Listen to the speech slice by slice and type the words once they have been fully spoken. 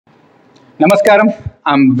Namaskaram.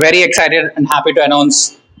 I'm very excited and happy to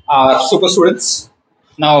announce our super students.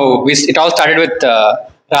 Now, it all started with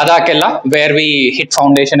Radha Kella, where we hit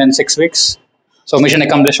foundation in 6 weeks. So, mission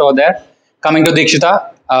accomplished over there. Coming to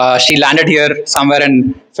Dikshita, she landed here somewhere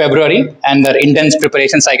in February, and their intense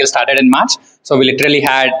preparation cycle started in March. So, we literally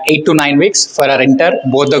had 8 to 9 weeks for our inter,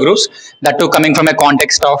 both the groups. That too coming from a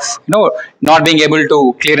context of not being able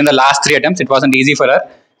to clear in the last 3 attempts. It wasn't easy for her.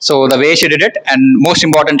 So the way she did it, and most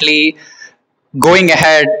importantly, going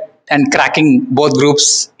ahead and cracking both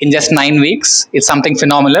groups in just 9 weeks is something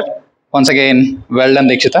phenomenal. Once again, well done,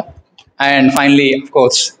 Dikshita. And finally, of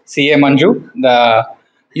course, CA Manju, the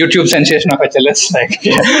YouTube sensation of HLS. Like,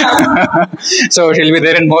 so she'll be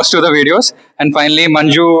there in most of the videos. And finally,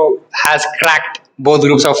 Manju has cracked both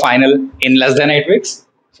groups of final in less than 8 weeks.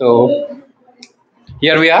 So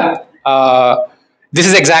here we are. This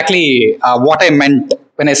is exactly what I meant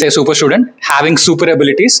when I say super student, having super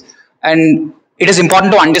abilities. And it is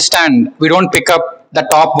important to understand we don't pick up the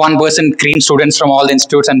top 1% green students from all the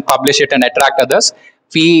institutes and publish it and attract others.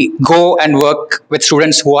 We go and work with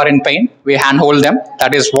students who are in pain. We handhold them.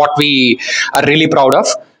 That is what we are really proud of.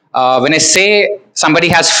 When I say somebody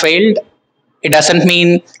has failed, it doesn't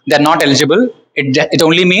mean they're not eligible. It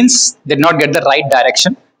only means they did not get the right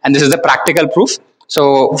direction. And this is the practical proof.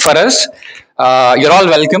 So for us, you're all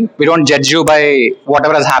welcome. We don't judge you by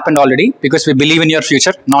whatever has happened already because we believe in your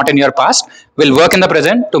future, not in your past. We'll work in the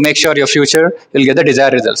present to make sure your future will get the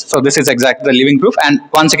desired results. So this is exactly the living proof. And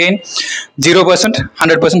once again, 0%, 100%,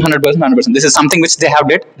 100%, 100%. This is something which they have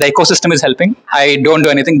did. The ecosystem is helping. I don't do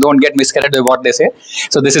anything. Don't get miscarried by what they say.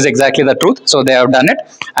 So this is exactly the truth. So they have done it.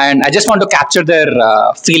 And I just want to capture their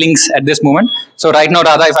feelings at this moment. So right now,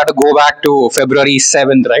 Radha, if I had to go back to February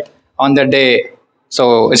 7th, right, on that day,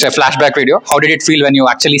 so it's a flashback video. How did it feel when you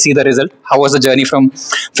actually see the result? How was the journey from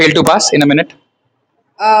fail to pass in a minute?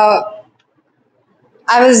 Uh,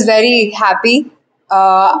 I was very happy.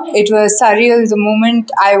 It was surreal the moment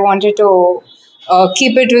I wanted to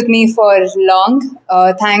keep it with me for long.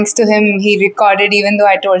 Thanks to him, he recorded even though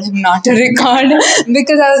I told him not to record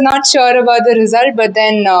because I was not sure about the result. But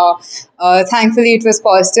then thankfully it was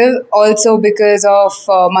positive. Also because of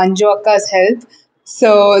Manju Akka's help.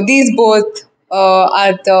 So these both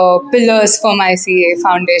are the pillars for my CA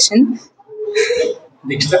foundation.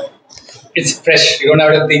 Dikshita, it's fresh. You don't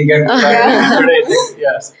have to think and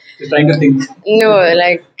yes, just trying to think. No,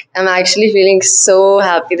 like I'm actually feeling so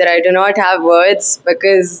happy that I do not have words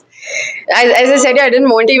because, as I said, I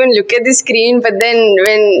didn't want to even look at the screen. But then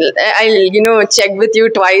when I checked with you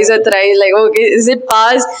twice or thrice, like, okay, is it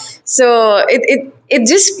passed? So it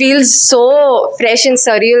just feels so fresh and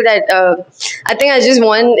surreal that I think I just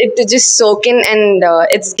want it to just soak in, and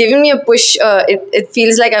it's giving me a push. It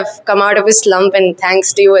feels like I've come out of a slump, and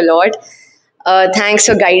thanks to you a lot. Thanks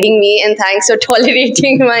for guiding me, and thanks for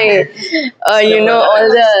tolerating my, all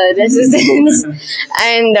the resistance,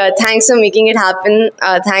 and thanks for making it happen.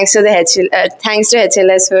 Thanks to thanks to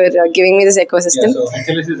HLS for giving me this ecosystem. Yeah,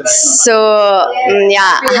 so HLS is right So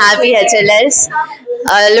yeah, happy HLS.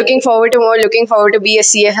 Looking forward to more. Looking forward to be a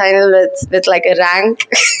CA final with like a rank.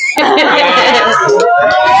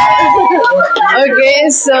 Okay,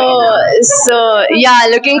 so yeah,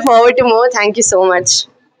 looking forward to more. Thank you so much.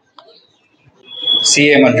 now.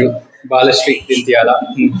 CA Manju, Balashri Dintiala.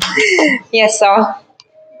 Yes, sir.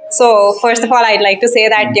 So, first of all, I'd like to say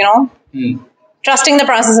that, trusting the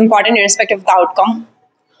process is important irrespective of the outcome.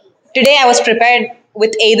 Today, I was prepared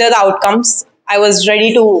with either the outcomes. I was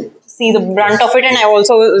ready to see the brunt of it, and I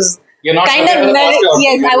also was You're not kind prepared of for the positive outcome.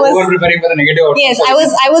 yes, I You're was over-preparing for the negative outcome. yes,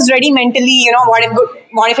 I was ready mentally.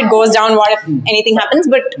 What if it goes down? What if anything happens?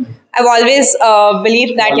 But I've always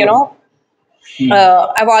believed that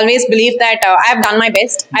I've always believed that I've done my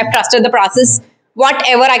best. I've trusted the process.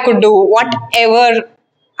 Whatever I could do, whatever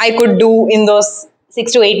I could do in those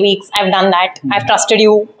 6 to 8 weeks, I've done that. I've trusted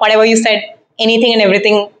you. Whatever you said, anything and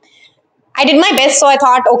everything, I did my best. So I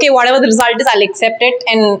thought, okay, whatever the result is, I'll accept it.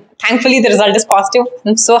 And thankfully, the result is positive.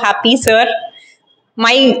 I'm so happy, sir.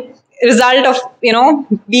 My result of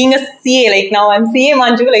being a CA, like now I'm CA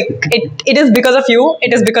Manju, like it is because of you.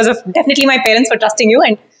 It is because of definitely my parents for trusting you,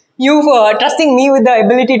 and you for trusting me with the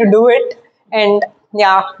ability to do it. And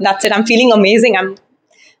yeah, that's it. I'm feeling amazing. I'm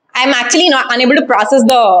actually not unable to process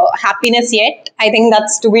the happiness yet. I think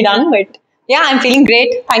that's to be done, but yeah, I'm feeling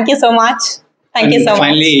great. Thank you so much. Thank you And so much.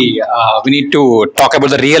 finally, we need to talk about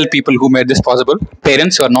the real people who made this possible.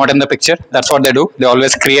 Parents who are not in the picture. That's what they do. They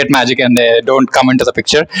always create magic and they don't come into the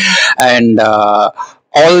picture. And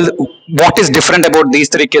all what is different about these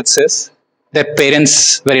three kids is their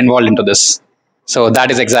parents were involved into this. So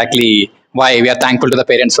that is exactly why we are thankful to the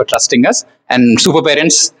parents for trusting us. And super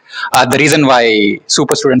parents are the reason why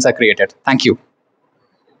super students are created. Thank you.